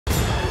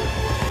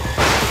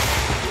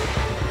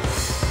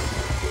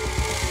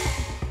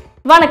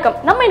வணக்கம்.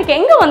 நம்ம இன்னைக்கு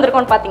எங்க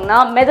வந்திருக்கோம் பாத்தீங்கன்னா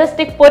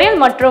மெஜஸ்டிக் பொறியியல்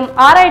மற்றும்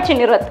ஆராய்ச்சி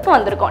நிறுவனத்துக்கு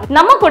வந்திருக்கோம்.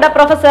 நம்ம கூட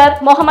ப்ரொஃபசர்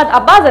முகமது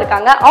அப்பாஸ்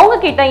இருக்காங்க. அவங்க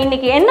கிட்ட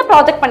இன்னைக்கு என்ன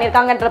ப்ராஜெக்ட்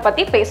பண்ணிருக்காங்கன்ற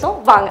பத்தி பேசும்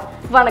வாங்க.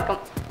 வணக்கம்.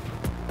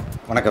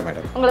 வணக்கம்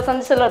மேடம். உங்களை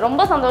சந்திச்சதுல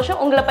ரொம்ப சந்தோஷம்.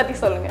 உங்களை பத்தி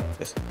சொல்லுங்க.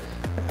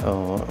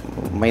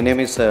 My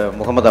name is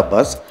Mohammed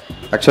Abbas.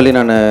 Actually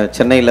நான்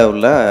சென்னையில்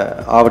உள்ள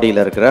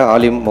ஆவடியில் இருக்கிற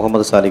ஆலிம்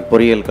முகமது சாலிக்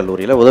பொறியியல்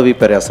கல்லூரியில் உதவி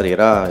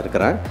பேராசிரியராக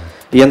இருக்கிறேன்.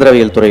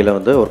 இயந்திரவியல் துறையில்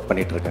வந்து ஒர்க்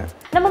பண்ணிட்டு இருக்கேன்.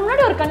 நம்ம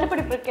முன்னாடி ஒரு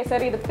கண்டுபிடிப்பு இருக்கே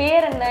சார், இது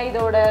பேர் என்ன,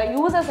 இதோட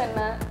யூசஸ்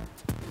என்ன?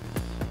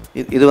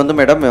 இது வந்து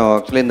மேடம்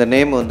ஆக்சுவலி இந்த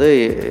நேம் வந்து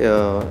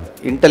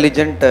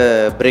இன்டெலிஜென்ட்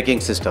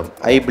பிரேக்கிங் சிஸ்டம்,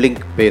 ஐ blink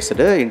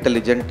based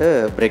intelligent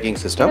braking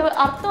system.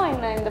 அர்த்தம்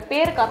என்ன, இந்த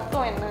பேருக்கு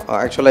அர்த்தம் என்ன?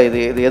 ஆக்சுவலாக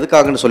இது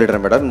எதுக்காகன்னு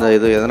சொல்லிடுறேன் மேடம்.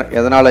 இது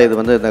எதனால் இது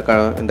வந்து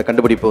இந்த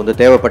கண்டுபிடிப்பு வந்து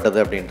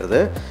தேவைப்பட்டது அப்படின்றது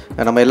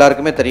நம்ம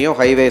எல்லாருக்குமே தெரியும்.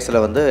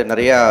 ஹைவேஸில் வந்து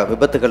நிறையா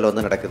விபத்துகள்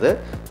வந்து நடக்குது.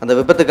 அந்த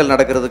விபத்துகள்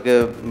நடக்கிறதுக்கு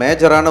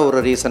மேஜரான ஒரு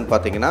ரீசன்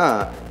பார்த்தீங்கன்னா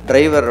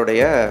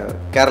டிரைவருடைய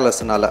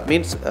கேர்லெஸ்னால,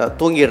 மீன்ஸ்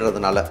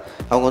தூங்கிடுறதுனால.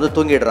 அவங்க வந்து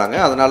தூங்கிடுறாங்க,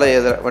 அதனால்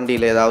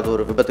வண்டியில் ஏதாவது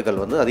ஒரு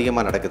விபத்துகள் வந்து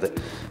அதிகமாக நடக்குது.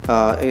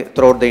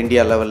 த்ரூ அவுட் த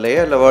இந்தியா லெவல்லையே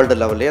இல்லை வேர்ல்டு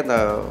லெவல்லையே அந்த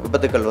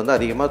விபத்துக்கள் வந்து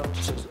அதிகமாக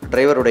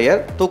டிரைவருடைய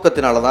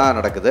தூக்கத்தினால தான்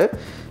நடக்குது.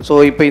 ஸோ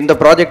இப்போ இந்த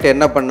ப்ராஜெக்ட்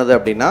என்ன பண்ணுது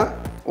அப்படின்னா,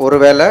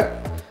 ஒருவேளை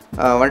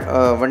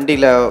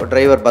வண்டியில்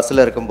டிரைவர்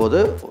பஸ்ஸில்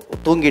இருக்கும்போது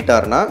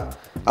தூங்கிட்டார்னா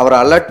அவரை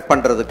அலர்ட்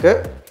பண்ணுறதுக்கு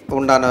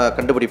உண்டான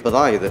கண்டுபிடிப்பு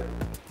தான் இது.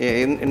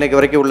 இன்றைக்கு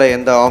வரைக்கும் உள்ள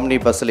எந்த ஆம்னி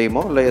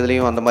பஸ்லேயுமோ இல்லை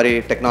எதுலேயும் அந்த மாதிரி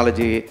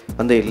டெக்னாலஜி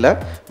வந்து இல்லை.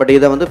 பட்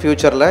இதை வந்து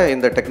ஃப்யூச்சரில்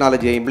இந்த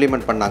டெக்னாலஜியை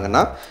இம்ப்ளிமெண்ட்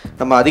பண்ணாங்கன்னா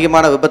நம்ம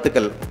அதிகமான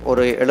விபத்துக்கள்,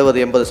 ஒரு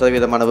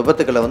 70-80%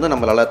 விபத்துக்களை வந்து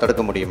நம்மளால்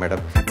தடுக்க முடியும்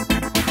மேடம்.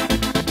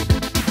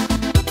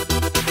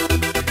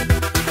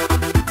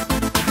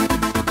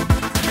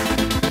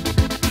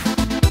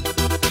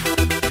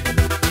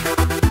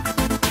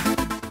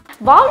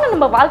 வாகனம்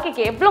நம்ம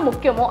வாழ்க்கைக்கு எவ்வளவு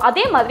முக்கியமோ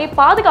அதே மாதிரி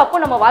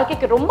பாதுகாப்பும் நம்ம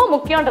வாழ்க்கைக்கு ரொம்ப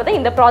முக்கியன்றதை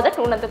இந்த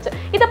ப்ராஜெக்ட் உணர்ந்துச்சு.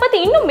 இதை பத்தி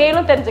இன்னும்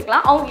மேலும்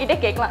தெரிஞ்சுக்கலாம், அவங்க கிட்டே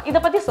கேட்கலாம். இதை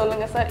பத்தி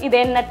சொல்லுங்க சார். இது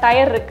என்ன,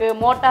 டயர் இருக்கு,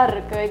 மோட்டார்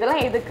இருக்கு,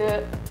 இதெல்லாம் எதுக்கு?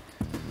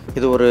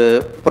 இது ஒரு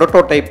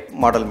புரோட்டோடைப்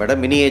மாடல்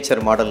மேடம்,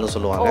 மினியேச்சர் மாடல்னு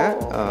சொல்லுவாங்க.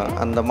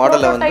 அந்த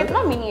மாடலை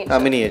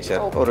வந்து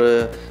மினியேச்சர் ஒரு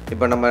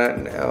இப்போ நம்ம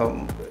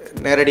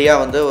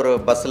நேரடியாக வந்து ஒரு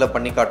பஸ்ஸில்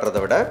பண்ணி காட்டுறதை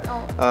விட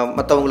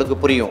மற்றவங்களுக்கு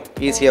புரியும்,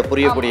 ஈஸியாக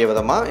புரியக்கூடிய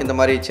விதமாக இந்த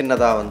மாதிரி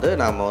சின்னதாக வந்து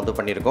நாம் வந்து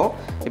பண்ணியிருக்கோம்.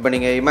 இப்போ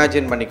நீங்கள்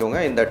இமேஜின் பண்ணிக்கோங்க,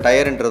 இந்த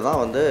டயருன்றது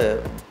தான் வந்து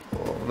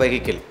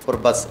வெஹிக்கிள், ஒரு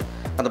பஸ்.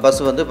 அந்த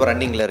பஸ் வந்து இப்போ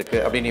ரன்னிங்கில்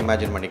இருக்குது அப்படின்னு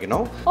இமேஜின்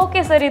பண்ணிக்கணும்.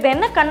 Okay sir. இது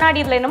என்ன கண்ணாடி,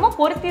 இதில் என்னமோ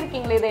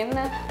பொருத்திருக்கீங்களே, இது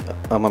என்ன?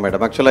 ஆமாம்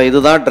மேடம், ஆக்சுவலாக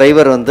இதுதான்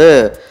டிரைவர் வந்து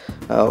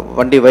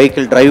வண்டி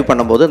வெஹிக்கிள் டிரைவ்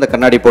பண்ணும்போது இந்த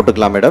கண்ணாடி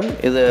போட்டுக்கலாம் மேடம்.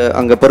 இது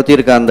அங்கே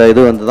பொருத்தியிருக்க அந்த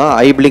இது வந்து தான்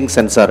ஐ பிளிங்க்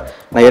சென்சார்.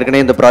 நான்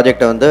ஏற்கனவே இந்த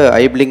ப்ராஜெக்டை வந்து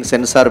ஐ blink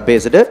sensor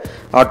based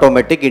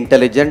automatic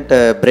intelligent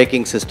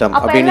braking system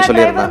அப்படின்னு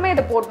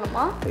சொல்லியிருந்தேன்.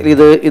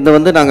 இது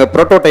வந்து நாங்கள்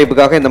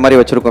ப்ரோட்டோடைப்புக்காக இந்த மாதிரி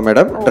வச்சுருக்கோம்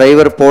மேடம்.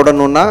 டிரைவர்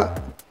போடணுன்னா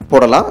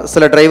போடலாம்.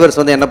 சில டிரைவர்ஸ்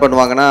வந்து என்ன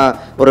பண்ணுவாங்கன்னா,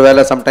 ஒரு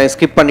வேளை சம்டைம்ஸ்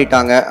ஸ்கிப்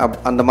பண்ணிட்டாங்க,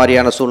 அந்த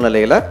மாதிரியான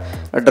சூழ்நிலையில்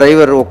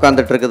டிரைவர்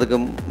உட்காந்துட்டு இருக்கிறதுக்கு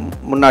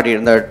முன்னாடி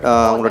இந்த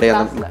அவங்களுடைய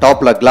அந்த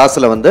டாப்பில்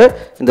கிளாஸில் வந்து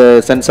இந்த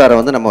சென்சாரை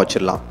வந்து நம்ம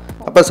வச்சிடலாம்.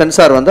 அப்போ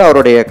சென்சார் வந்து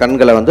அவருடைய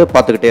கண்களை வந்து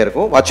பார்த்துக்கிட்டே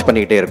இருக்கும், வாட்ச்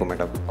பண்ணிக்கிட்டே இருக்கும்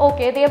மேடம்.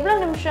 ஓகே. இது எவ்வளோ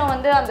நிமிஷம்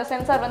வந்து அந்த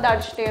சென்சார் வந்து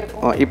அடிச்சுட்டே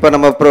இருக்கும்? இப்போ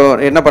நம்ம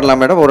என்ன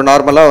பண்ணலாம் மேடம், ஒரு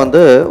நார்மலாக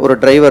வந்து ஒரு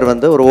டிரைவர்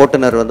வந்து ஒரு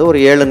ஓட்டுநர் வந்து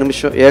ஒரு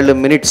 7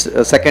 மினிட்ஸ்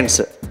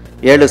செகண்ட்ஸ்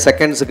 7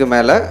 செகண்ட்ஸுக்கு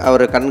மேலே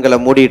அவர் கண்களை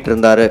மூடிட்டு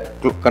இருந்தார்,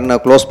 கண்ணை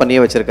க்ளோஸ் பண்ணியே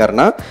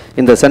வச்சிருக்காருன்னா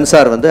இந்த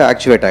சென்சார் வந்து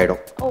ஆக்டிவேட் ஆகிடும்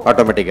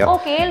ஆட்டோமேட்டிக்காக.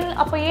 ஓகே.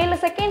 அப்போ 7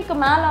 செகண்ட்க்கு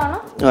மேலே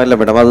இல்லை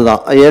மேடம்,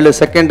 அதுதான் 7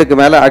 செகண்டுக்கு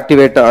மேலே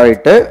ஆக்டிவேட்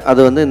ஆகிட்டு அது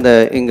வந்து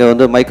இங்கே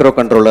வந்து மைக்ரோ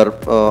கண்ட்ரோலர்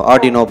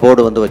ஆர்டினோ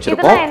போர்டு வந்து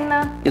வச்சுருப்போம்.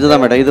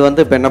 இதுதான் மேடம். இது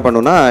வந்து இப்போ என்ன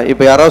பண்ணுன்னா,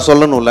 இப்போ யாராவது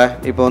சொல்லணும்ல,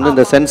 இப்போ வந்து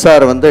இந்த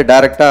சென்சார் வந்து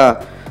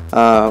டைரெக்டாக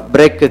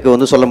பிரேக்குக்கு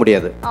வந்து சொல்ல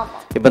முடியாது.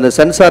 இப்போ இந்த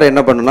சென்சார்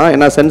என்ன பண்ணுன்னா,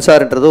 ஏன்னா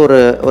சென்சார்ன்றது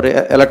ஒரு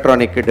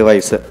எலக்ட்ரானிக்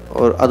டிவைஸு.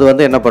 அது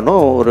வந்து என்ன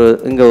பண்ணும்,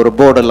 இங்கே ஒரு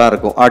போர்டெல்லாம்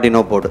இருக்கும்,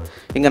 ஆர்டினோ போர்டு.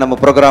 இங்கே நம்ம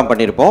ப்ரோக்ராம்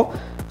பண்ணியிருப்போம்.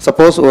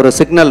 சப்போஸ் ஒரு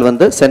சிக்னல்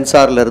வந்து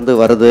சென்சார்லேருந்து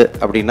வருது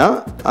அப்படின்னா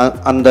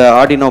அந்த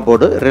ஆர்டினோ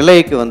போர்டு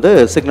ரிலேக்கு வந்து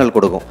சிக்னல்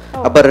கொடுக்கும்.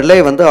 அப்போ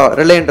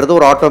ரிலேன்றது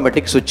ஒரு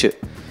ஆட்டோமேட்டிக் சுவிட்சு.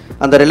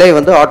 அந்த ரிலே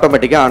வந்து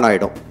ஆட்டோமேட்டிக்காக ஆன்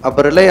ஆகிடும். அப்போ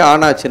ரிலே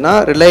ஆன் ஆச்சுன்னா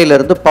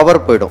ரிலேயிலேருந்து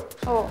பவர் போயிடும்.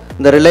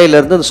 இந்த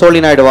ரிலேயிலேருந்து இந்த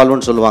சோலினாய்டு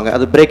வால்வுன்னு சொல்லுவாங்க,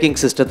 அது பிரேக்கிங்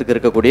சிஸ்டத்துக்கு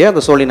இருக்கக்கூடிய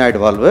அந்த சோலினாய்டு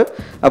வால்வு.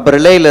 அப்போ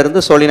ரிலேயிலேருந்து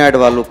சோலினாய்டு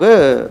வால்வுக்கு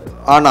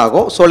ஆன்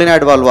ஆகும்.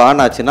 சோலினாய்டு வால்வு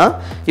ஆன் ஆச்சுன்னா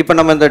இப்போ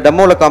நம்ம இந்த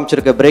டெமோவில்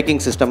காமிச்சிருக்க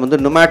பிரேக்கிங் சிஸ்டம் வந்து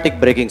நுமேட்டிக்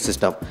பிரேக்கிங்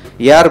சிஸ்டம்,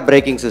 ஏர்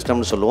பிரேக்கிங்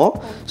சிஸ்டம்னு சொல்லுவோம்.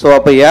 ஸோ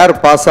அப்போ ஏர்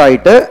பாஸ்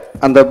ஆகிட்டு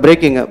அந்த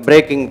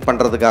பிரேக்கிங்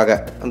பண்ணுறதுக்காக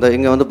அந்த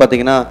இங்கே வந்து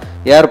பார்த்திங்கன்னா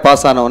ஏர்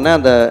பாஸ் ஆன உடனே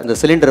இந்த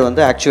சிலிண்டர்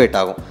வந்து ஆக்டிவேட்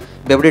ஆகும்.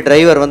 இப்போ எப்படி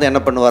டிரைவர் வந்து என்ன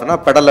பண்ணுவார்னா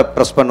பெடலை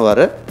ப்ரெஸ்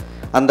பண்ணுவார்,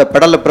 அந்த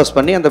பெடலை ப்ரெஸ்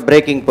பண்ணி அந்த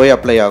பிரேக்கிங் போய்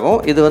அப்ளை ஆகும்.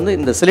 இது வந்து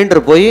இந்த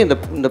சிலிண்டர் போய்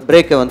இந்த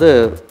பிரேக்கை வந்து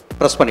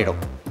ப்ரெஸ்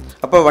பண்ணிடும்.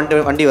 அப்போ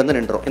வண்டி வந்து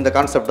நின்றுடும். இந்த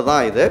கான்செப்ட்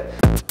தான் இது.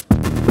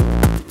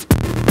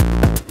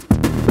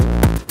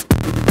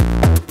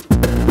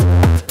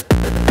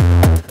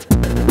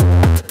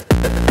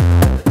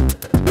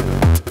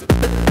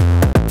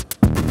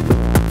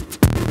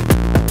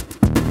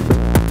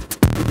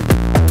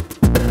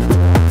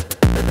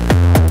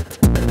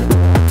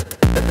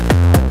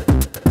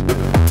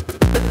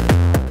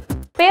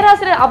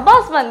 பேராசிரியர்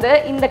அப்பாஸ் வந்து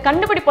இந்த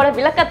கண்டுபிடிப்போட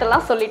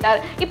விளக்கத்தெல்லாம் சொல்லிட்டாரு.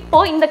 இப்போ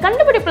இந்த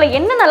கண்டுபிடிப்புல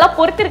என்னென்னலாம்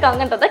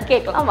பொறுத்திருக்காங்கன்றத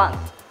கேட்கலாம் வாங்க.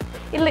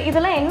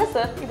 இதெல்லாம் என்ன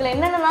சார்? இதுல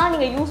என்னென்னலாம்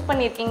நீங்க யூஸ்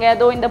பண்ணிருக்கீங்க?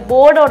 அதோ இந்த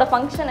போர்டோட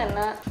ஃபங்க்ஷன் என்ன?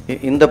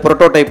 இந்த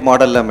புரோட்டோடைப்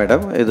மாடல்ல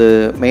மேடம் இது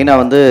மெயினா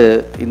வந்து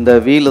இந்த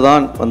வீல்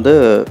தான் வந்து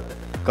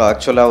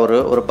ஆக்சுவலாக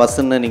ஒரு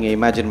பஸ்ஸுன்னு நீங்கள்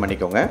இமேஜின்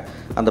பண்ணிக்கோங்க.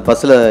 அந்த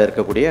பஸ்ஸில்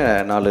இருக்கக்கூடிய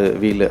 4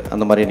 வீலு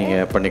அந்த மாதிரி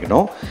நீங்கள்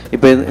பண்ணிக்கணும்.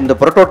 இப்போ இந்த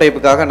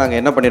புரோட்டோடைப்புக்காக நாங்கள்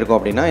என்ன பண்ணியிருக்கோம்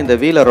அப்படின்னா, இந்த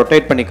வீலை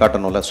ரொட்டேட் பண்ணி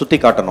காட்டணும்ல, சுற்றி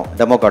காட்டணும்.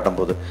 டெமோ காட்டும்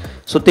போது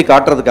சுற்றி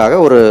காட்டுறதுக்காக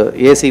ஒரு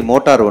ஏசி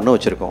மோட்டார் ஒன்று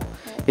வச்சுருக்கோம்.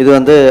 இது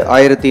வந்து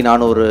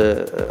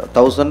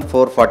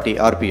 1440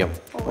 ஆர்பிஎம்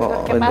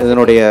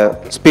இதனுடைய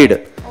ஸ்பீடு.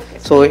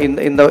 ஸோ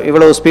இந்த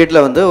இவ்வளவு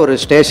ஸ்பீடில் வந்து ஒரு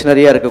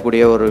ஸ்டேஷ்னரியாக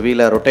இருக்கக்கூடிய ஒரு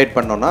வீலை ரொட்டேட்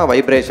பண்ணோன்னா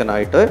வைப்ரேஷன்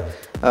ஆகிட்டு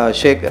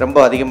ஷேக் ரொம்ப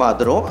அதிகமாக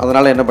அதிரும்.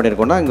 அதனால் என்ன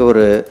பண்ணியிருக்கோம்னா இங்கே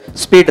ஒரு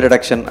ஸ்பீட்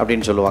ரிடக்ஷன்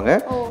அப்படின்னு சொல்லுவாங்க.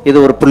 இது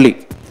ஒரு புள்ளி.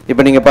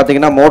 இப்போ நீங்கள்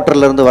பார்த்தீங்கன்னா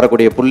மோட்டர்லேருந்து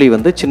வரக்கூடிய புள்ளி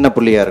வந்து சின்ன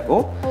புள்ளியாக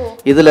இருக்கும்.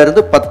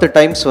 இதிலேருந்து 10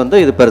 டைம்ஸ் வந்து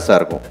இது பெருசாக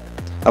இருக்கும்.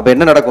 அப்போ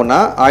என்ன நடக்கும்னா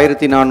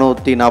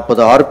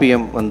 1440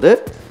 ஆர்பிஎம் வந்து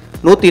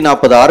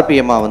 140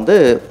 ஆர்பிஎம்மாக வந்து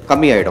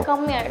கம்மியாயிடும்.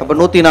 அப்போ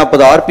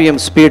 140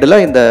 ஆர்பிஎம்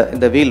ஸ்பீடில்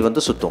இந்த வீல்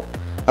வந்து சுற்றும்.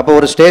 அப்போ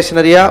ஒரு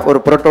ஸ்டேஷனரியாக ஒரு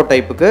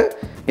புரோட்டோடைப்புக்கு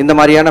இந்த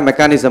மாதிரியான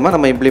மெக்கானிசமை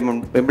நம்ம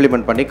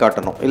இம்ப்ளிமெண்ட் பண்ணி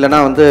காட்டணும். இல்லைனா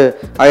வந்து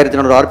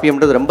 1400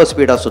 ஆர்பிஎம்ன்றது ரொம்ப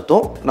ஸ்பீடாக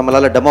சுற்றும்,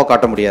 நம்மளால் டெமோ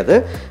காட்ட முடியாது.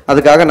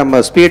 அதுக்காக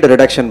நம்ம ஸ்பீடு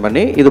ரிடக்ஷன்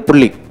பண்ணி இது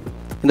புள்ளி,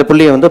 இந்த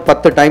புள்ளியை வந்து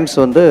 10 டைம்ஸ்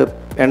வந்து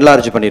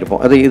என்லார்ஜ்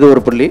பண்ணியிருப்போம். இது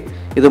ஒரு புள்ளி,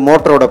 இது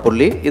மோட்டரோட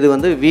புள்ளி, இது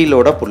வந்து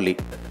வீலோட புள்ளி.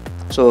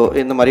 ஸோ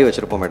இந்த மாதிரி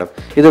வச்சுருப்போம் மேடம்.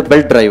 இது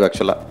பெல்ட் டிரைவ்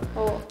ஆக்சுவலாக.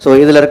 ஸோ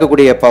இதில்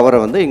இருக்கக்கூடிய பவரை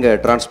வந்து இங்கே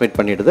டிரான்ஸ்மிட்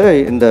பண்ணிவிடுது.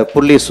 இந்த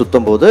புள்ளி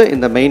சுற்றும் போது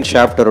இந்த மெயின்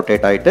ஷாஃப்ட்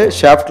ரொட்டேட் ஆகிட்டு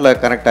ஷாஃப்டில்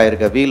கனெக்ட்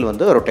ஆகிருக்க வீல்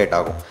வந்து ரொட்டேட்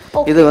ஆகும்.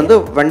 இது வந்து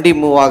வண்டி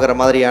மூவ் ஆகிற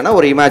மாதிரியான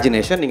ஒரு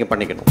இமேஜினேஷன் நீங்கள்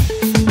பண்ணிக்கணும்.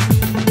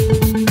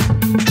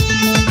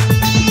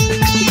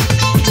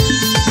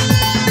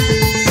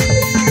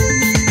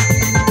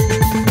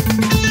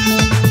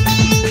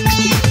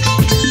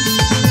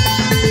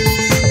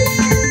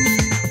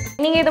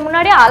 நீங்கள் இது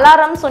முன்னாடி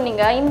அலாரம்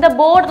சொன்னீங்க, இந்த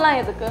போர்டுலாம்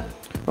எதுக்கு?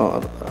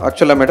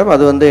 ஆக்சுவலாக மேடம்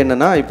அது வந்து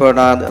என்னென்னா, இப்போ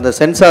நான் அந்த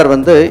சென்சார்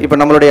வந்து இப்போ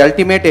நம்மளுடைய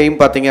அல்டிமேட் எய்ம்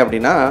பார்த்தீங்க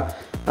அப்படின்னா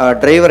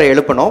டிரைவரை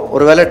எழுப்பணும்.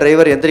 ஒருவேளை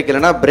டிரைவர்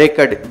எந்திரிக்கலைன்னா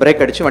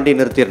பிரேக் அடித்து வண்டி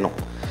நிறுத்திடணும்.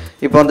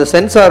 இப்போ அந்த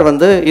சென்சார்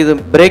வந்து இது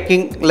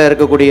பிரேக்கிங்கில்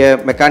இருக்கக்கூடிய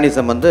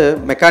மெக்கானிசம் வந்து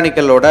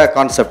மெக்கானிக்கலோட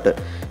கான்செப்ட்.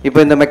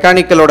 இப்போ இந்த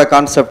மெக்கானிக்கலோட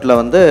கான்செப்டில்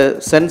வந்து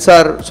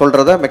சென்சார்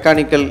சொல்கிறத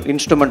மெக்கானிக்கல்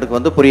இன்ஸ்ட்ருமெண்ட்டுக்கு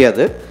வந்து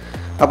புரியாது.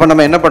 அப்போ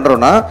நம்ம என்ன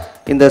பண்ணுறோன்னா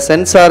இந்த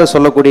சென்சார்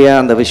சொல்லக்கூடிய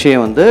அந்த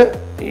விஷயம் வந்து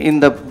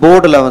இந்த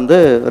போர்டில் வந்து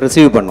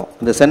ரிசீவ் பண்ணும்.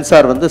 இந்த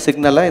சென்சார் வந்து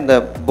சிக்னலை இந்த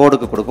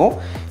போர்டுக்கு கொடுக்கும்.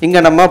 இங்கே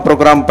நம்ம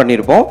ப்ரோக்ராம்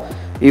பண்ணியிருப்போம்.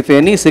 If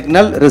any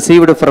signal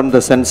received from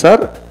the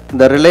sensor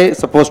the relay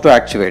supposed to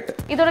actuate.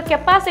 இதோட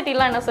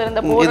கெபாசிட்டிலாம் என்ன சார்?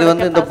 இந்த போர்டு இது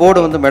வந்து இந்த போர்டு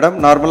வந்து மேடம்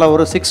நார்மலாக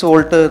ஒரு 6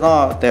 வோல்ட்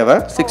தான் தேவை.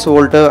 6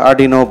 வோல்ட்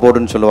ஆர்டினோ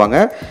போர்டுன்னு சொல்லுவாங்க.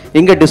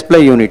 இங்கே டிஸ்பிளே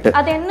யூனிட்.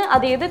 அது என்ன,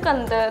 அது எதுக்கு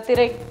அந்த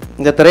திரை?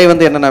 இந்த திரை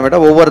வந்து என்னன்னா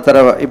மேடம், ஒவ்வொரு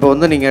தடவை இப்போ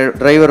வந்து நீங்கள்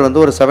டிரைவர்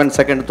வந்து ஒரு 7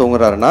 செகண்ட்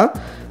தூங்குறாருன்னா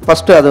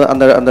ஃபஸ்ட்டு அது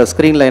அந்த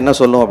ஸ்க்ரீனில் என்ன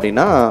சொல்லும்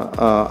அப்படின்னா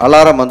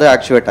அலாரம் வந்து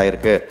ஆக்டிவேட்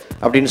ஆகிருக்கு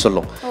அப்படின்னு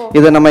சொல்லும்.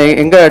 இதை நம்ம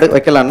எங்கே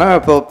வைக்கலாம்னா,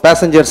 இப்போ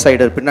பேசஞ்சர்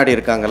சைடு பின்னாடி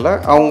இருக்காங்கல்ல,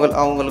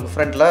 அவங்களுக்கு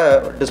ஃப்ரண்ட்டில்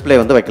டிஸ்பிளே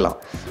வந்து வைக்கலாம்.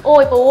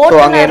 ஸோ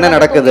அங்கே என்ன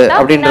நடக்குது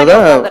அப்படின்றத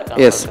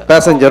எஸ்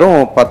பேசஞ்சரும்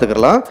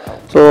பார்த்துக்கலாம்.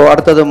 ஸோ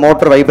அடுத்தது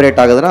மோட்டர்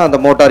வைப்ரேட் ஆகுதுன்னா அந்த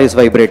மோட்டார் இஸ்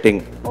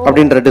வைப்ரேட்டிங்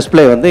அப்படின்ற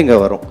டிஸ்பிளே வந்து இங்கே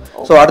வரும்.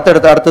 ஸோ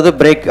அடுத்தது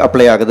பிரேக்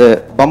அப்ளை ஆகுது,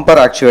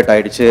 பம்பர் ஆக்டிவேட்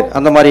ஆகிடுச்சு,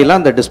 அந்த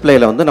மாதிரிலாம் அந்த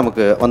டிஸ்பிளேயில் வந்து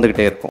நமக்கு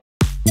வந்துக்கிட்டே இருக்கும்.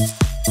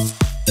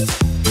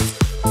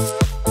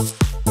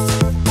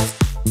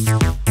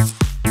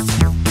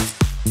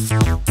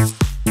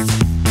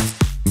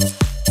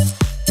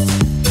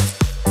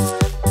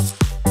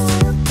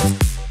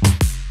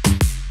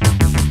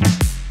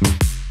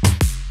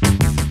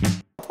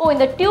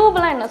 இந்த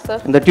டியூப்லாம் என்ன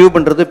சார்? இந்த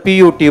டியூப்ன்றது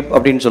PU டியூப்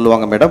அப்படின்னு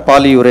சொல்லுவாங்க மேடம்,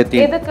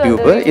 பாலியூரேத்தீன்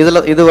டியூப்.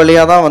 இது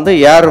வழியாக தான் வந்து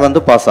ஏர் வந்து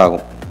பாஸ்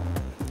ஆகும்.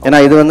 ஏன்னா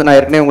இது வந்து நான்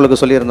ஏற்கனவே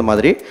உங்களுக்கு சொல்லியிருந்த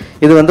மாதிரி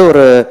இது வந்து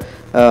ஒரு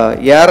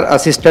ஏர்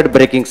அசிஸ்டட்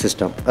பிரேக்கிங்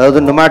சிஸ்டம்,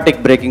 அதாவது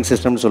நுமேட்டிக் பிரேக்கிங்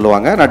சிஸ்டம்னு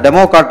சொல்லுவாங்க. நான்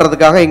டெமோ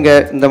காட்டுறதுக்காக இங்கே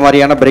இந்த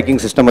மாதிரியான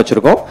பிரேக்கிங் சிஸ்டம்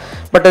வச்சுருக்கோம்.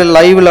 பட்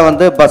லைவில்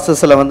வந்து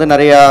பஸ்ஸஸில் வந்து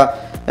நிறையா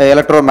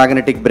electro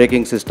magnetic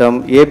braking system,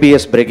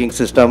 ABS braking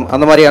system,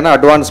 அந்த மாதிரியான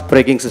அட்வான்ஸ்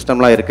பிரேக்கிங்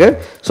சிஸ்டம்லாம் இருக்குது.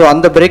 ஸோ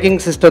அந்த பிரேக்கிங்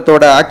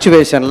சிஸ்டத்தோட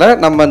ஆக்டிவேஷனில்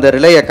நம்ம அந்த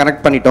ரிலேயை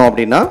கனெக்ட் பண்ணிட்டோம்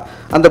அப்படின்னா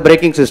அந்த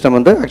பிரேக்கிங் சிஸ்டம்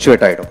வந்து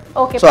ஆக்டிவேட் ஆகிடும்.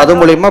 ஸோ அது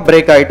மூலியமா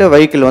பிரேக் ஆகிட்டு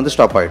வெஹிக்கிள் வந்து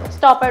ஸ்டாப்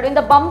ஆகிடும்.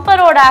 இந்த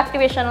பம்பரோட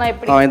ஆக்டிவேஷன்லாம்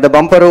எப்படி? இந்த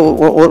பம்பர்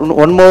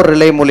ஒன் மோர்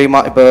ரிலே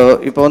மூலியமா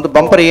இப்போ வந்து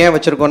பம்பர் ஏன்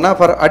வச்சிருக்கோம்னா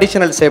ஃபார்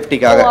அடிஷனல்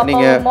சேஃப்டிக்காக.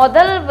 நீங்க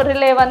முதல்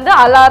ரிலே வந்து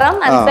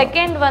அலாரம், அண்ட்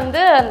செகண்ட்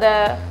வந்து அந்த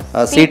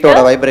சீட்டோட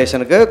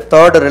வைப்ரேஷனுக்கு,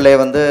 தேர்ட் ரிலே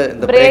வந்து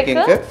இந்த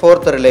பிரேக்கிங்க்கு,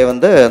 ஃபோர்த் ரிலே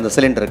வந்து அந்த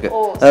சிலிண்டருக்கு.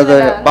 அதாவது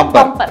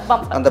பம்பர்,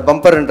 அந்த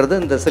பம்பர்ன்றது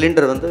இந்த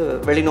சிலிண்டர் வந்து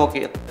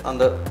வெளிநோக்கி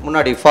அந்த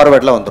முன்னாடி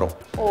ஃபார்வர்ட்ல வந்துடும்.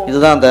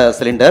 இதுதான் அந்த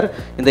சிலிண்டர்.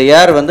 இந்த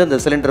ஏர் வந்து இந்த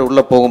சிலிண்டர்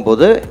உள்ள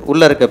போகும்போது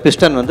உள்ள இருக்க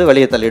பிஸ்டன் வந்து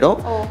வெளியே தள்ளிடும்.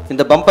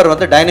 இந்த பம்பர்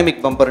வந்து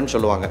டைனமிக் பம்பர்னு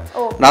சொல்லுவாங்க.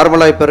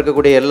 நார்மலா இப்போ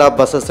இருக்கக்கூடிய எல்லா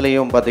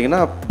பஸ்ஸஸ்லையும்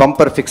பார்த்தீங்கன்னா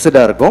பம்பர்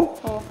ஃபிக்ஸ்டா இருக்கும்.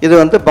 இது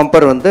வந்து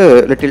பம்பர் வந்து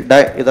லிட்டில்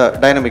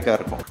டைனமிக்கா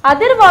இருக்கும்.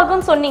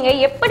 அதிர்வாகும் சொன்னீங்க,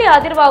 எப்படி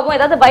அதிர்வாகும்?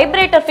 ஏதாவது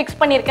வைப்ரேட்டர் ஃபிக்ஸ்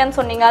பண்ணிருக்கேன்னு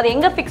சொன்னீங்க, அது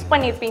எங்க ஃபிக்ஸ்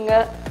பண்ணிருப்பீங்க?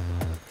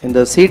 இந்த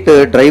சீட்டு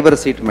டிரைவர்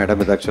சீட்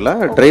மேடம். இது ஆக்சுவலா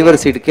டிரைவர்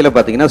சீட் கீழே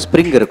பார்த்தீங்கன்னா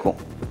ஸ்ப்ரிங் இருக்கும்.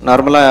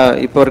 நார்மலாக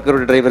இப்போ இருக்கிற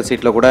டிரைவர்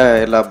சீட்டில் கூட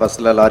எல்லா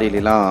பஸ்ஸில்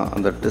லாரிலாம்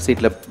அந்த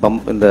சீட்டில்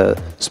இந்த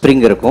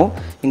ஸ்ப்ரிங் இருக்கும்.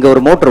 இங்கே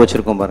ஒரு மோட்டர்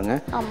வச்சுருக்கோம் பாருங்கள்.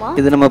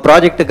 இது நம்ம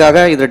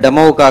ப்ராஜெக்ட்டுக்காக, இது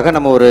டெமோவுக்காக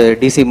நம்ம ஒரு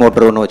டிசி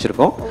மோட்டர் ஒன்று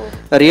வச்சுருக்கோம்.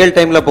 ரியல்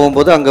டைமில்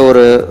போகும்போது அங்கே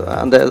ஒரு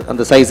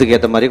அந்த சைஸுக்கு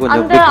ஏற்ற மாதிரி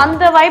கொஞ்சம்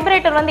அந்த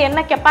வைப்ரேட்டர் வந்து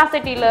என்ன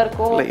கெப்பாசிட்டியில்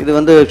இருக்கும்? இது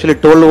வந்து actually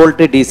 12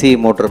 volt DC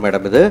motor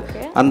madam. இது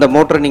அந்த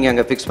மோட்டர் நீங்கள்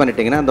அங்கே ஃபிக்ஸ்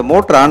பண்ணிட்டீங்கன்னா அந்த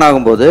மோட்டர் ஆன்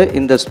ஆகும்போது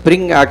இந்த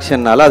ஸ்ப்ரிங்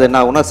ஆக்ஷன்னால அது என்ன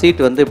ஆகும்னா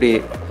சீட் வந்து இப்படி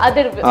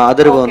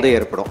அதிர்வு வந்து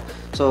ஏற்படும்.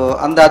 ஸோ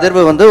அந்த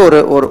அதிர்வு வந்து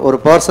ஒரு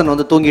பர்சன்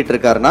வந்து தூங்கிட்டு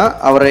இருக்காருன்னா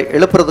அவரை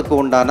எழுப்புறதுக்கு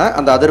உண்டான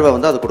அந்த அதிர்வை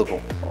வந்து அது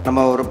கொடுக்கும்.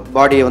 நம்ம ஒரு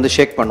பாடியை வந்து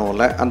ஷேக்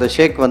பண்ணுவோம்ல, அந்த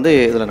ஷேக் வந்து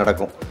இதில்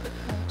நடக்கும்.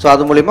 ஸோ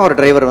அது மூலிமா ஒரு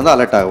டிரைவர் வந்து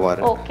அலர்ட்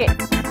ஆகுவார். ஓகே.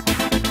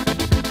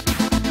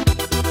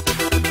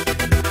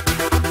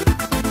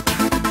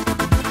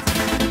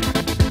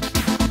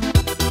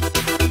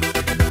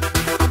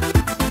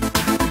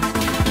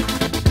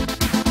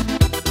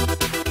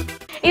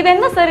 இது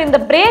என்ன சார், இந்த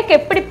பிரேக்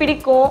எப்படி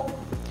பிடிக்கும்?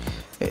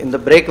 இந்த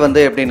பிரேக் வந்து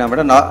எப்படின்னா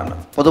மேடம்,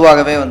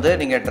 பொதுவாகவே வந்து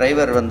நீங்கள்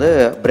டிரைவர் வந்து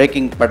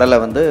பிரேக்கிங் பெடலை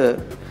வந்து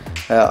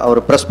அவர்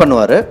ப்ரெஸ்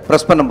பண்ணுவார்.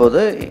 ப்ரெஸ்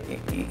பண்ணும்போது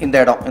இந்த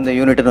இடம், இந்த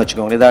யூனிட்னு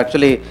வச்சுக்கோங்க, இது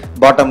ஆக்சுவலி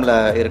பாட்டமில்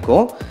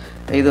இருக்கும்.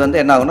 இது வந்து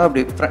என்ன ஆகும்னா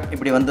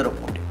இப்படி வந்துடும்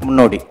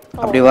முன்னோடி.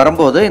 அப்படி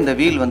வரும்போது இந்த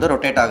வீல் வந்து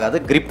ரொட்டேட் ஆகாது,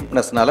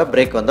 கிரிப்னஸ்னால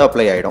பிரேக் வந்து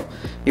அப்ளை ஆகிடும்.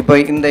 இப்போ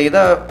இந்த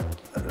இதை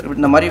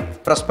இந்த மாதிரி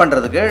ப்ரெஸ்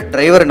பண்ணுறதுக்கு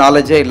டிரைவர்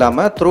நாலேஜே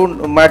இல்லாமல் த்ரூ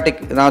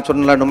நுமேட்டிக், நான்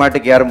சொன்ன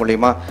நுமேட்டிக் ஏர்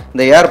மூலிமா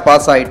இந்த ஏர்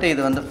பாஸ் ஆகிட்டு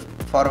இது வந்து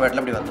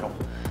ஃபார்வேர்டில் இப்படி வந்துடும்.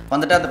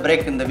 வந்துட்டு அந்த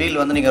பிரேக், இந்த வீல்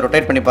வந்து நீங்கள்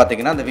ரொட்டேட் பண்ணி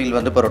பார்த்தீங்கன்னா அந்த வீல்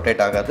வந்து இப்போ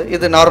ரொட்டேட் ஆகாது.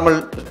 இது நார்மல்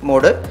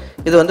மோடு,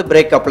 இது வந்து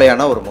பிரேக் அப்ளை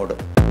ஆன ஒரு மோடு.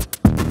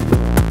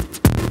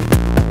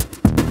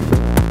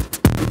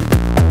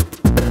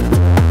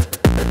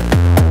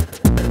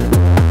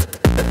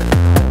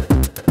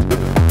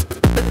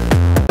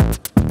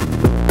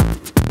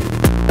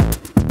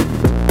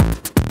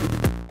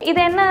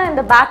 இது என்ன,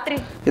 இந்த பேட்டரி?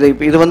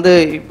 இது வந்து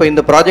இப்போ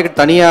இந்த ப்ராஜெக்ட்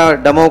தனியாக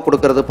டெமோ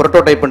கொடுக்கறது,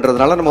 ப்ரோட்டோடைப்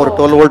பண்ணுறதுனால நம்ம ஒரு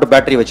 12 வோல்ட்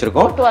பேட்டரி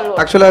வச்சிருக்கோம்.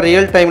 ஆக்சுவலாக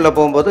ரியல் டைமில்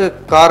போகும்போது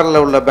காரில்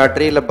உள்ள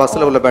பேட்டரி இல்லை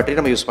பஸ்ஸில் உள்ள பேட்டரி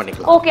நம்ம யூஸ்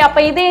பண்ணிக்கலாம். ஓகே.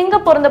 அப்போ இது எங்கே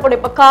பொருந்தப்படும்?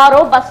 இப்போ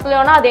காரோ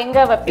பஸ்லயோனா அது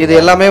எங்கே வைப்பீங்க? இது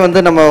எல்லாமே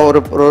வந்து நம்ம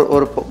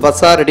ஒரு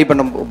பஸ்ஸாக ரெடி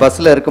பண்ணும்,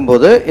 பஸ்ஸில்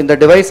இருக்கும்போது இந்த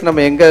டிவைஸ்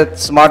நம்ம எங்கே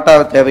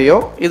ஸ்மார்ட்டாக தேவையோ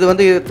இது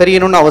வந்து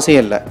தெரியணும்னு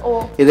அவசியம் இல்லை.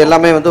 இது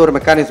எல்லாமே வந்து ஒரு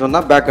மெக்கானிசம்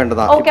தான், பேக் எண்ட்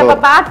தான். ஓகே. அப்போ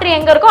பேட்டரி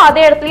எங்கே இருக்கோ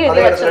அதே இடத்துல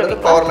இது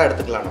வச்சிருக்கோம், பவர்லாம்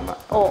எடுத்துக்கலாம் நம்ம.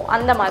 ஓ,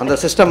 அந்த மாதிரி அந்த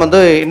சிஸ்டம் வந்து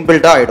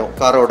இன்பில்ட்டாக ஆகிடும்.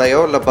 காரோடையோ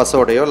இல்லை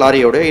பஸ்ஸோடையோ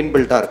லாரியோடையோ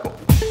இன்பில்ட்டாக இருக்கும்.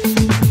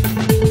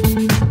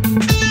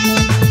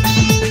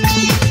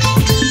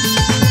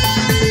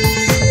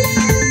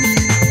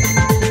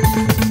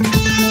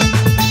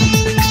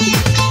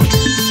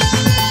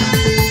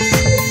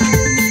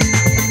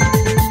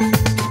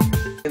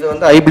 இது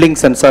வந்து ஐபிளிங்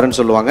சென்சார்னு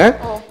சொல்லுவாங்க.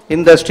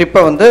 இந்த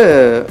ஸ்ட்ரிப்பை வந்து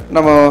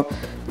நம்ம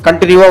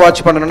கண்டினியூவாக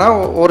வாட்ச் பண்ணணும்னா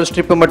ஒரு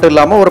ஸ்ட்ரிப்பு மட்டும்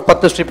இல்லாமல் ஒரு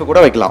 10 ஸ்ட்ரிப்பு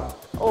கூட வைக்கலாம்.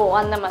 ஓ,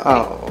 அந்த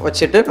மாதிரி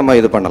வச்சுட்டு நம்ம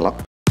இது பண்ணலாம்.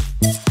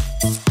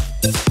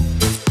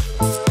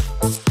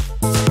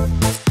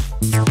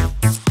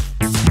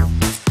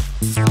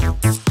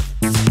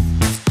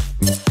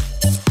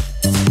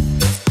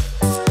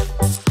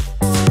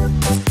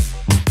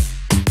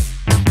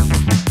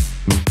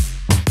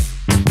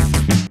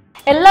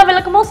 எல்லா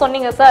விளக்கமும்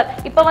சொன்னீங்க சார்.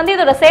 இப்போ வந்து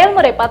இதோட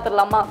செயல்முறை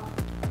பார்த்துடலாமா?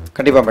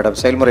 கண்டிப்பாக மேடம்,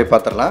 செயல்முறை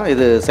பார்த்துடலாம்.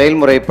 இது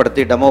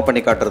செயல்முறைப்படுத்தி டெமோ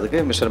பண்ணி காட்டுறதுக்கு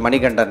மிஸ்டர்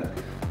மணிகண்டன்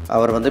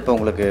அவர் வந்து இப்போ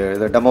உங்களுக்கு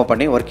இதை டெமோ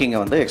பண்ணி ஒர்க்கிங்கை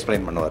வந்து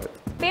எக்ஸ்பிளைன் பண்ணுவார்.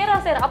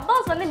 பேராசிரியர்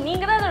அப்பாஸ் வந்து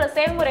நீங்கள் தான் இதோட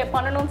செயல்முறை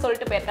பண்ணணும்னு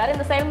சொல்லிட்டு போயிருக்காரு.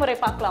 இந்த செயல்முறை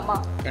பார்க்கலாமா?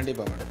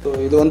 கண்டிப்பாக மேடம். ஸோ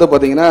இது வந்து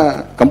பார்த்தீங்கன்னா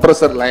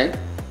கம்ப்ரஸர் லைன்.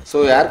 ஸோ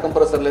ஏர்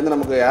கம்ப்ரஸர்லேருந்து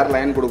நமக்கு ஏர்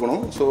லைன்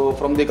கொடுக்கணும். So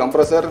from the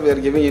compressor we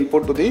are giving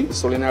input to the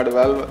solenoid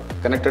valve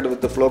connected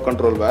with the flow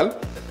control valve.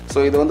 So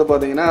இது வந்து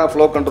பார்த்தீங்கன்னா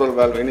ஃப்ளோ கண்ட்ரோல்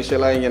வேல்வ்.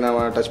 இனிஷியலாக இங்கே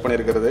நம்ம டச்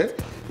பண்ணியிருக்கிறது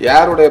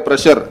ஏருடைய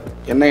ப்ரெஷர்,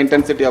 என்ன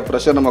இன்டென்சிட்டி ஆஃப்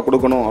ப்ரெஷர் நம்ம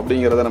கொடுக்கணும்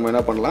அப்படிங்கிறத நம்ம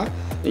என்ன பண்ணலாம்,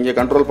 இங்கே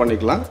கண்ட்ரோல்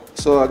பண்ணிக்கலாம்.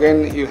 So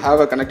again you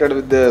have a connected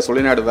with the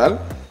solenoid valve.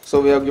 So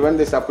we have given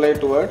the supply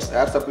towards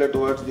air supply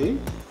towards the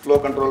flow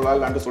control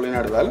valve and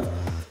solenoid valve.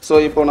 So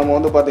இப்போ நம்ம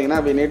வந்து பார்த்தீங்கன்னா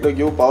we need to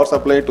give power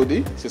supply to the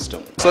system.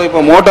 So இப்போ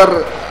motor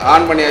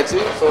on பண்ணியாச்சு.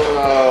 So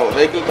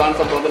vehicle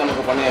concept வந்து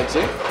நமக்கு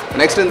பண்ணியாச்சு.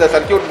 Next இந்த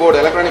சர்க்யூட் போர்டு,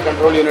 எலக்ட்ரானிக்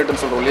கண்ட்ரோல்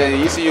யூனிட்னு சொல்கிறோம் இல்லையா,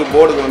 ECU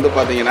போர்டுக்கு வந்து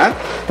பார்த்தீங்கன்னா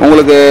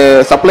உங்களுக்கு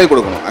சப்ளை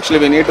கொடுக்கணும்.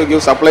 Actually we need to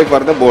give supply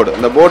for the board.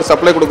 இந்த போர்டு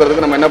சப்ளை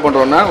கொடுக்கறதுக்கு நம்ம என்ன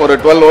பண்ணுறோம்னா ஒரு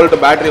 12 வோல்ட்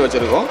பேட்டரி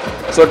வச்சுருக்கோம்.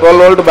 ஸோ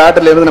 12 வோல்ட்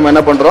பேட்டரியிலேருந்து நம்ம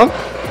என்ன பண்ணுறோம்,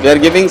 we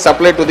are giving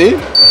supply to the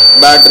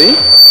battery.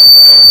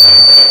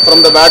 From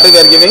the battery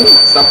we are giving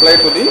supply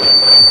to the,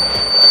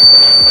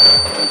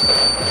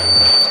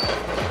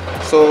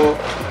 so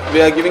we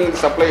are giving the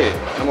supply.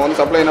 நம்ம வந்து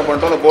சப்ளை என்ன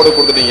பண்ணுறோம், அந்த போர்டு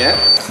கொடுத்துட்டீங்க.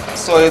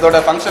 ஸோ இதோட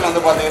ஃபங்க்ஷன்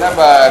வந்து பார்த்தீங்கன்னா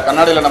இப்போ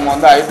கண்ணாடியில் நம்ம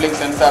வந்து ஐபிளிங்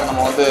சென்சார்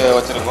நம்ம வந்து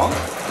வச்சுருக்கோம்.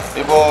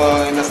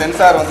 இப்போது இந்த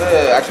சென்சார் வந்து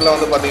ஆக்சுவலாக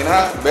வந்து பார்த்தீங்கன்னா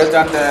பேஸ்ட்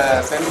ஆன் த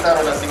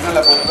சென்சாரோட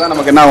சிக்னலை பொறுத்து தான்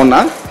நமக்கு என்ன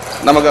ஆகும்னா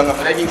நமக்கு அங்கே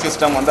பிரேக்கிங்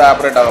சிஸ்டம் வந்து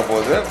ஆப்ரேட் ஆக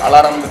போகுது.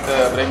 அலாரம் வித்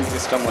பிரேக்கிங்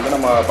சிஸ்டம் வந்து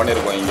நம்ம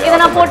பண்ணியிருக்கோம் இங்கே. இதை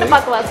நான் போட்டு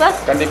பார்க்கவா சார்?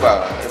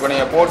 கண்டிப்பாக. இப்போ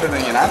நீங்கள்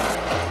போட்டுட்டீங்கன்னா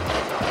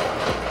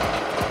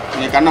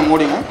நீங்கள் கண்ணை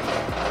மூடிங்க.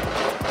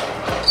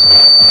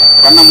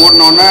 கண்ணை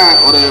மூடினோடனே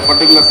ஒரு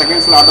பர்டிகுலர்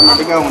செகண்ட்ஸில்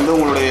ஆட்டோமேட்டிக்காக வந்து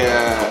உங்களுடைய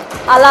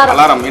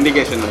அலாரம்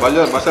இண்டிகேஷன்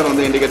பஷர்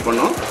வந்து இண்டிகேட்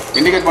பண்ணும்.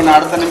 இண்டிகேட் பண்ண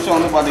அடுத்த நிமிஷம்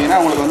வந்து பார்த்தீங்கன்னா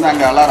உங்களுக்கு வந்து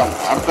அங்கே அலாரம்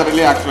அடுத்த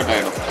ரிலே ஆக்டிவேட்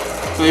ஆகிடும்.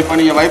 ஸோ இப்போ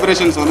நீங்கள்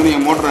வைப்ரேஷன்ஸ் வந்து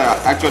நீங்கள் மோட்டரை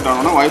ஆக்டிவேட்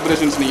ஆகணும்னா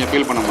வைப்ரேஷன்ஸ் நீங்கள்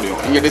ஃபீல் பண்ண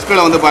முடியும். இங்கே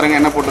டிஸ்பிளேல வந்து பாருங்கள்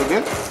என்ன போட்டிருக்கு,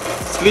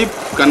 sleep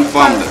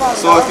confirmed.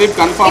 So sleep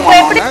confirm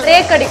ஆனோடனே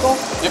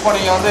இப்போ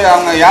நீங்கள் வந்து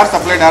அவங்க ஏர்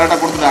சப்ளை டேரெக்டாக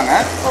கொடுத்துட்டாங்க,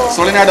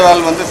 சொலினாய்டு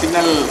வால்வ் வந்து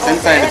சிக்னல்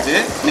சென்ஸ் ஆகிடுச்சு.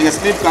 நீங்கள்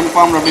ஸ்லீப்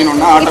கன்ஃபார்ம்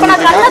அப்படின்னா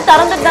ஆட்டோமேட்டிக்காக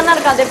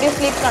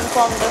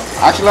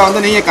ஆக்சுவலாக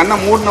வந்து நீங்கள் கண்ணை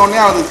மூடினோடனே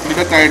அது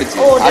டிடெக்ட் ஆகிடுச்சு.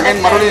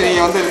 அகைன் மறுபடியும்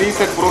நீங்கள் வந்து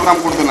ரீசெட்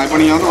ப்ரோக்ராம் கொடுத்துடலாம். இப்போ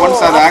நீங்கள் வந்து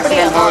ஒன்ஸ் அது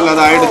ஆக்சிடென்ட்டோ இல்லை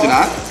அது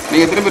ஆகிடுச்சுன்னா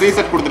நீங்கள் திரும்பி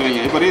ரீசெட்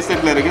கொடுத்துருவீங்க. இப்போ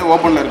ரீசெட்டில் இருக்குது,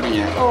 ஓப்பனில்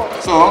இருப்பீங்க.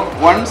 ஸோ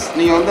ஒன்ஸ்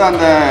நீங்கள் வந்து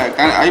அந்த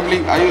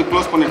ஐ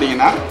க்ளோஸ்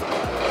பண்ணிட்டீங்கன்னா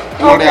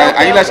உங்களுடைய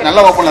ஐலாஷ்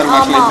நல்லா ஓப்பனில் இருக்கும்.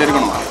 ஆக்சுவலி இப்படி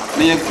இருக்கணும்.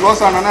 நீங்கள்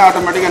க்ளோஸ் ஆனோன்னா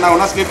ஆட்டோமேட்டிக்காக என்ன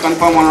ஆகுனா ஸ்லீப்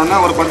கன்ஃபார்ம் ஆனோன்னா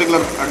ஒரு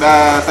பர்டிகுலர்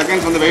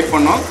செகண்ட்ஸ் வந்து வெயிட்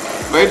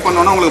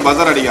பண்ணோன்னா உங்களுக்கு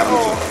பஸர் அடிக்க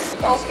ஆரம்பிச்சிடும்.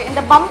 ஓகே,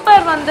 இந்த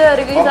பம்பர் வந்து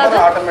ரிலீஸ் ஆகுது,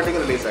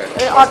 ஆட்டோமேட்டிக்கா ரிலீஸ்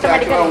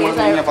ஆயிடும்.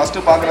 நீங்க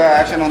ஃபர்ஸ்ட் பாக்குற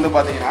ஆக்ஷன் வந்து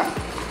பாத்தீங்கன்னா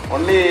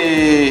ஒன்லி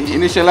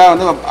இனிஷியலா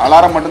வந்து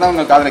அலாரம் மட்டும் தான்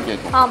உங்க காதுல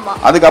கேட்கும்.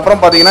 அதுக்கு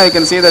அப்புறம் பாத்தீங்கன்னா you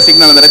can see the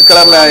signal, அந்த ரெட்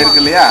கலர்ல இருக்கு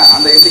இல்லையா,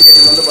 அந்த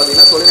இண்டிகேஷன் வந்து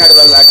பாத்தீங்கன்னா solenoid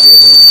valve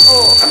activation.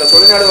 அந்த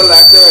solenoid valve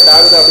activate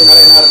ஆகுது அப்படினால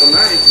என்ன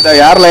அர்த்தம்னா the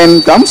air line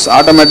comes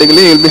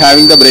automatically you will be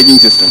having the braking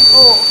system.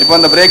 இப்போ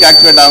அந்த பிரேக்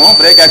ஆக்டிவேட் ஆகும்.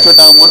 பிரேக்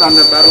ஆக்டிவேட் ஆகும்போது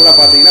அந்த பேரலா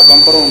பாத்தீங்கன்னா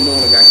பம்பரும் வந்து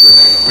உங்களுக்கு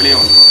ஆக்டிவேட் ஆகும், வெளியே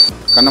வந்துடும்.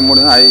 கண்ணை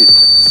மூடுங்க. I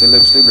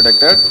sleep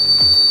detected.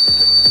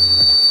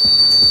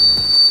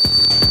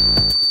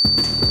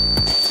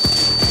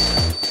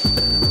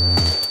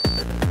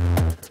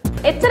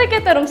 எச்சரிக்கை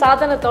தரும்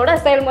சாதனத்தோட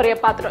செயல்முறையை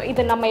பார்த்துறோம்.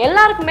 இது நம்ம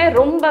எல்லாருக்குமே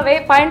ரொம்பவே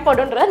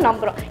பயன்படும்ன்றத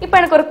நம்புறோம். இப்போ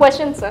எனக்கு ஒரு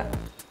கொஸ்டின் சார்,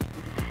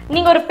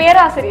 நீங்க ஒரு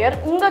பேராசிரியர்,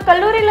 உங்க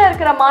கல்லூரியில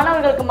இருக்கிற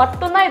மாணவர்களுக்கு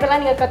மட்டும்தான்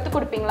இதெல்லாம் நீங்க கற்றுக்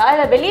கொடுப்பீங்களா,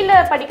 இல்லை வெளியில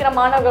படிக்கிற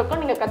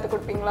மாணவர்களுக்கும் நீங்க கற்றுக்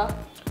கொடுப்பீங்களா?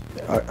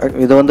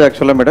 இது வந்து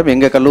ஆக்சுவலாக மேடம்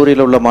எங்கள்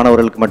கல்லூரியில் உள்ள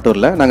மாணவர்களுக்கு மட்டும்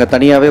இல்லை, நாங்கள்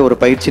தனியாகவே ஒரு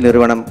பயிற்சி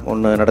நிறுவனம்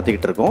ஒன்று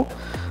நடத்திக்கிட்டு இருக்கோம்.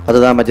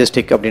 அதுதான்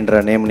மெஜஸ்டிக்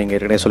அப்படின்ற நேம் நீங்கள்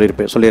ஏற்கனவே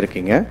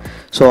சொல்லியிருக்கீங்க.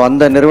 ஸோ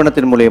அந்த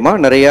நிறுவனத்தின் மூலயமா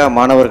நிறையா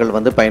மாணவர்கள்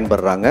வந்து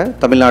பயன்படுறாங்க.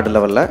 தமிழ்நாடு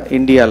லெவலில்,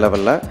 இந்தியா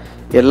லெவலில்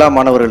எல்லா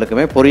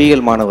மாணவர்களுக்குமே,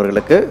 பொறியியல்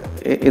மாணவர்களுக்கு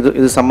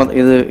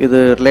இது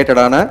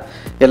ரிலேட்டடான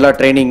எல்லா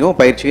ட்ரைனிங்கும்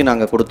பயிற்சியும்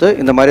நாங்கள் கொடுத்து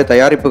இந்த மாதிரி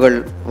தயாரிப்புகள்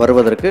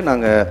வருவதற்கு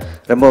நாங்கள்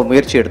ரொம்ப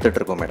முயற்சி எடுத்துகிட்டு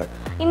இருக்கோம் மேடம்.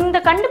 இந்த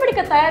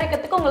கண்டுபிடிக்க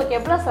தயாரிக்கிறதுக்கு உங்களுக்கு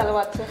எவ்வளோ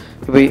செலவாச்சு?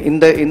 இப்போ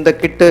இந்த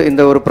கிட்டு,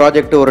 இந்த ஒரு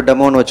ப்ராஜெக்ட், ஒரு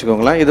டெமோன்னு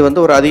வச்சுக்கோங்களேன். இது வந்து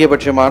ஒரு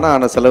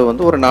அதிகபட்சமான செலவு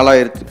வந்து ஒரு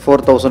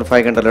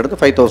 4,500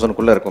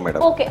 5,000 இருக்கும்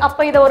மேடம். ஓகே,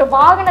 அப்போ இதை ஒரு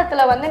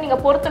வாகனத்தில் வந்து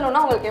நீங்கள்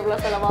பொருத்தணும்னா உங்களுக்கு எவ்வளோ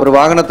செலவு? ஒரு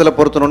வாகனத்தில்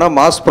பொருத்தணும்னா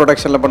மாஸ்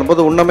ப்ரொடக்ஷனில்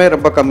பண்ணும்போது இன்னுமே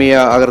ரொம்ப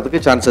கம்மியாக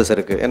ஆகிறதுக்கு சான்சஸ்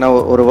இருக்குது. ஏன்னா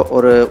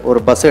ஒரு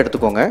பஸ்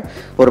எடுத்துக்கோங்க,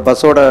 ஒரு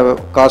பஸ்ஸோட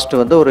காஸ்ட்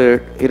வந்து ஒரு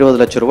 20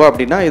 லட்ச ரூபா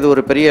அப்படின்னா இது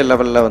ஒரு பெரிய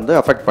லெவலில் வந்து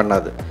அஃபெக்ட்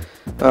பண்ணாது.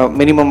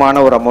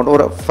 மினிமமான ஒரு அமௌண்ட்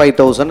ஒரு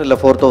 5,000 இல்லை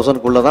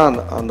 4,000 தான்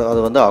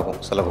அது வந்து ஆகும்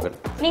செலவுகள்.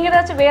 நீங்கள்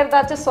ஏதாச்சும் வேறு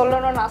ஏதாச்சும்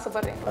சொல்லணும்னு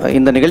ஆசைப்படுறீங்க?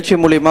 இந்த நிகழ்ச்சி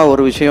மூலிமா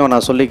ஒரு விஷயம்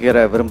நான்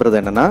சொல்லிக்கிற விரும்புகிறது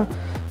என்னென்னா,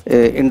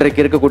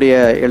 இன்றைக்கு இருக்கக்கூடிய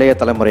இளைய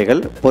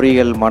தலைமுறைகள்,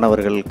 பொறியியல்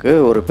மாணவர்களுக்கு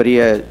ஒரு பெரிய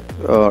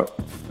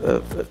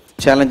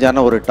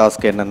சேலஞ்சான ஒரு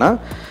டாஸ்க் என்னென்னா,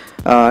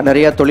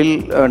 நிறையா தொழில்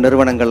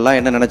நிறுவனங்கள்லாம்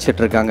என்ன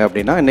நினச்சிட்டு இருக்காங்க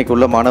அப்படின்னா, இன்றைக்கி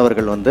உள்ள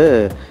மாணவர்கள் வந்து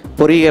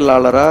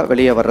பொறியியலாளராக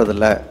வெளியே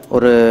வர்றதில்ல,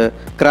 ஒரு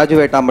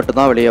கிராஜுவேட்டாக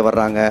மட்டும்தான் வெளியே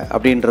வர்றாங்க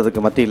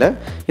அப்படின்றதுக்கு மத்தியில்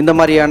இந்த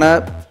மாதிரியான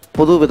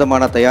புது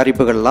விதமான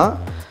தயாரிப்புகள்லாம்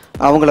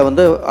அவங்கள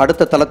வந்து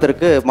அடுத்த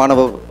தளத்திற்கு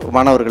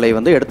மாணவர்களை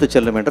வந்து எடுத்து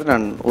செல்லும் என்று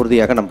நான்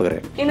உறுதியாக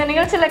நம்புகிறேன். இந்த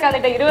நிகழ்ச்சியில்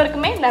கலந்துட்ட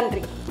இருவருக்குமே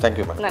நன்றி.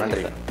 Thank you ma'am.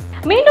 நன்றி.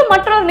 மீண்டும்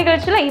மற்றொரு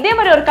நிகழ்ச்சியில் இதே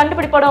மாதிரி ஒரு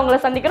கண்டுபிடிப்போட உங்களை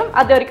சந்திக்கிறோம்.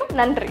 அது வரைக்கும்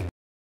நன்றி.